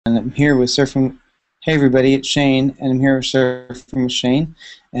I'm here with Surfing. Hey everybody, it's Shane, and I'm here with Surfing with Shane,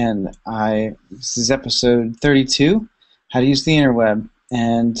 and this is episode 32, how to use the interweb.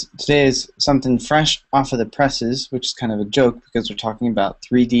 And today is something fresh off of the presses, which is kind of a joke because we're talking about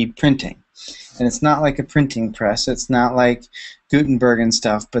 3D printing. And it's not like a printing press, it's not like Gutenberg and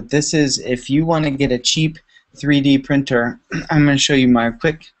stuff, but this is, if you want to get a cheap 3D printer, I'm going to show you my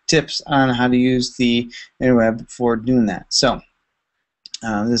quick tips on how to use the interweb for doing that. So,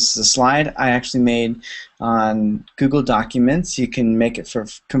 this is a slide I actually made on Google Documents. You can make it for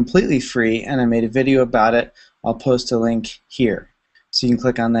completely free, and I made a video about it. I'll post a link here, so you can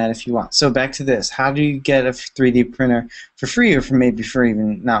click on that if you want. So back to this. How do you get a 3D printer for free, or for maybe for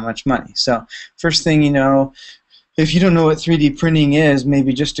even not much money? So first thing you know, if you don't know what 3D printing is,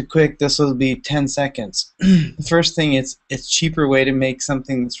 maybe just a quick, this will be 10 seconds. The first thing, it's a cheaper way to make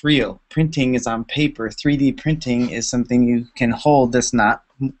something that's real. Printing is on paper. 3D printing is something you can hold that's not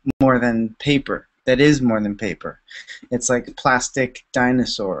more than paper. That is more than paper. It's like a plastic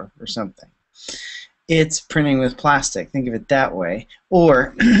dinosaur or something. It's printing with plastic. Think of it that way.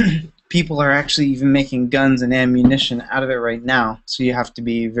 Or people are actually even making guns and ammunition out of it right now, so you have to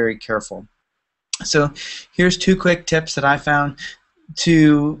be very careful. So here's two quick tips that I found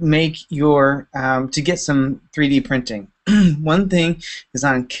to make your to get some 3D printing. One thing is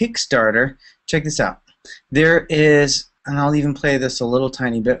on Kickstarter. Check this out. There is, and I'll even play this a little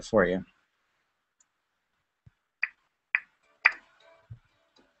tiny bit for you.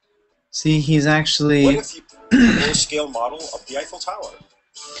 See, he's actually. What if you put a full-scale model of the Eiffel Tower?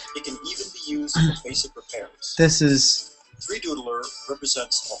 It can even be used for basic repairs. This is. 3Doodler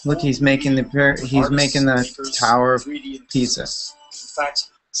represents a Look, he's making the Tower of Pisa. In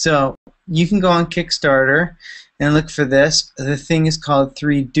fact, so you can go on Kickstarter and look for this. The thing is called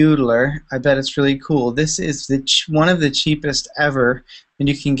 3Doodler. I bet it's really cool. This is one of the cheapest ever, and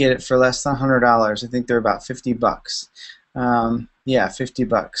you can get it for less than $100. I think they're about 50 bucks. Yeah, 50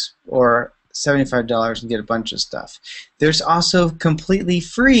 bucks or $75 and get a bunch of stuff. There's also completely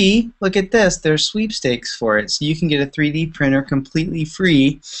free, look at this, there's sweepstakes for it. So you can get a 3D printer completely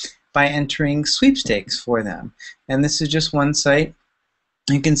free by entering sweepstakes for them. And this is just one site.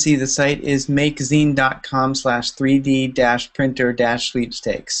 You can see the site is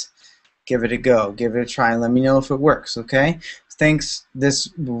makezine.com/3D-printer-sweepstakes. Give it a go, give it a try, and let me know if it works, okay? Thanks, this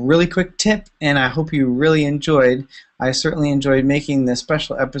really quick tip, and I hope you really enjoyed. I certainly enjoyed making this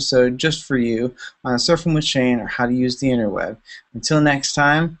special episode just for you on Surfing with Shane, or how to use the interweb. Until next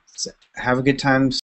time, have a good time.